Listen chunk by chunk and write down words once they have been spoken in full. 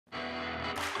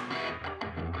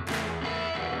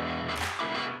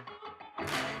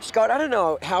Scott, I don't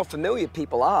know how familiar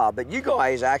people are, but you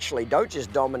guys actually don't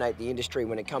just dominate the industry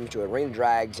when it comes to arena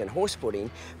drags and horse footing,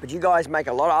 but you guys make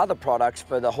a lot of other products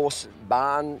for the horse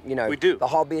barn, you know, we do. The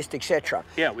hobbyist, etc.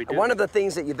 Yeah, we do. And one of the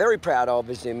things that you're very proud of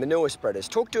is the manure spreaders.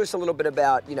 Talk to us a little bit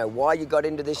about, you know, why you got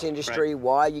into this industry,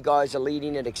 why you guys are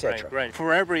leading it, etc. Right.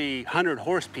 For every 100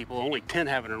 horse people, only 10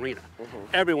 have an arena.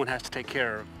 Everyone has to take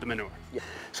care of the manure. Yeah.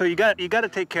 So you got to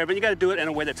take care of it. You got to do it in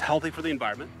a way that's healthy for the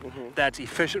environment, that's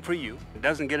efficient for you. It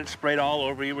doesn't get it sprayed all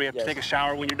over you where you have to take a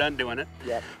shower when you're done doing it.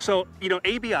 Yep. So, you know,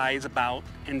 ABI is about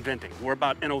inventing. We're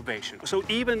about innovation. So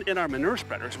even in our manure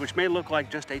spreaders, which may look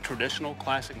like just a traditional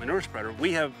classic manure spreader,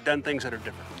 we have done things that are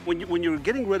different. When you're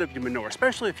getting rid of your manure,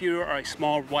 especially if you are a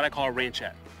small, what I call a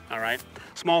ranchette, all right?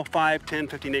 Small 5, 10,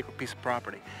 15 acre piece of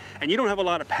property. And you don't have a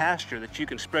lot of pasture that you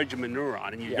can spread your manure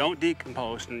on, and you don't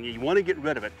decompose, and you want to get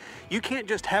rid of it. You can't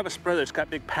just have a spreader that's got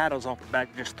big paddles off the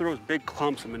back that just throws big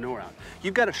clumps of manure out.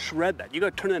 You've got to shred that. You've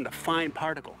got to turn it into fine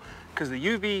particle, because the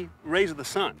UV rays of the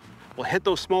sun will hit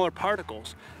those smaller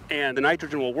particles, and the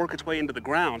nitrogen will work its way into the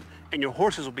ground, and your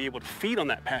horses will be able to feed on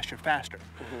that pasture faster.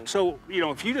 So, you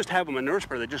know, if you just have a manure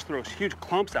spreader that just throws huge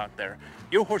clumps out there,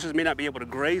 your horses may not be able to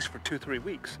graze for 2-3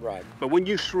 weeks. Right. But when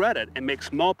you shred it and make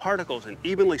small particles and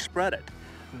evenly spread it,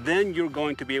 then you're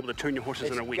going to be able to turn your horses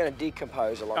in a week. It's going to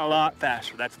decompose a lot. A lot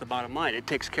faster. That's the bottom line. It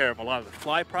takes care of a lot of the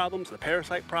fly problems, the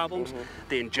parasite problems,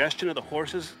 the ingestion of the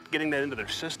horses, getting that into their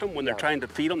system when they're trying to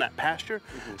feed on that pasture.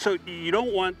 So you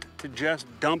don't want to just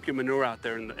dump your manure out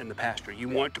there in the pasture. You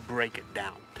want to break it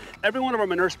down. Every one of our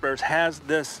manure spreaders has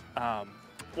this,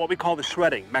 what we call the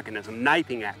shredding mechanism,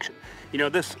 knifing action. You know,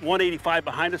 this 185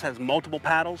 behind us has multiple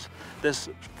paddles. This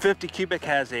 50 cubic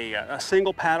has a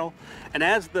single paddle. And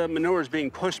as the manure is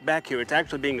being pushed back here, it's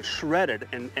actually being shredded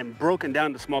and broken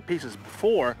down to small pieces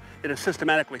before it is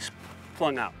systematically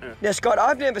flung out. Now, Scott,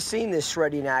 I've never seen this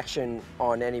shredding action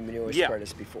on any manure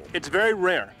spreaders before. It's very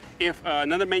rare. If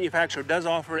another manufacturer does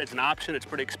offer it, it's an option, it's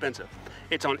pretty expensive.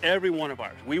 It's on every one of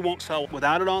ours. We won't sell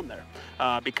without it on there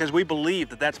because we believe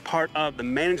that that's part of the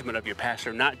management of your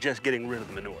pasture, not just getting rid of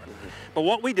the manure. But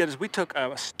what we did is we took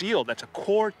a steel that's a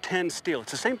core 10 steel.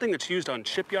 It's the same thing that's used on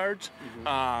shipyards.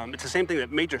 It's the same thing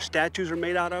that major statues are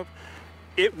made out of.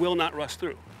 It will not rust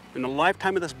through. In the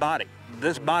lifetime of this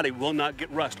body will not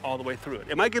get rust all the way through it.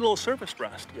 It might get a little surface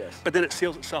rust, but then it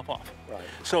seals itself off. Right.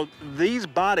 So these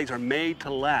bodies are made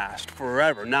to last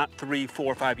forever, not 3,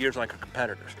 4, 5 years like our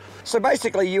competitors. So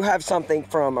basically you have something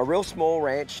from a real small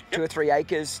ranch, 2 or 3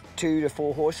 acres, 2 to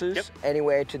 4 horses,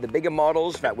 anywhere to the bigger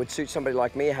models that would suit somebody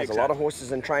like me, who has a lot of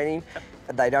horses in training.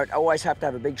 They don't always have to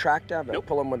have a big tractor, but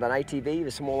pull them with an ATV,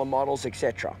 the smaller models,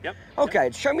 etc. Okay,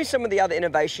 show me some of the other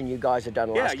innovation you guys have done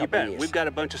in the last couple of years. We've got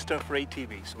a bunch of stuff for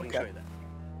ATVs, so we can show you that.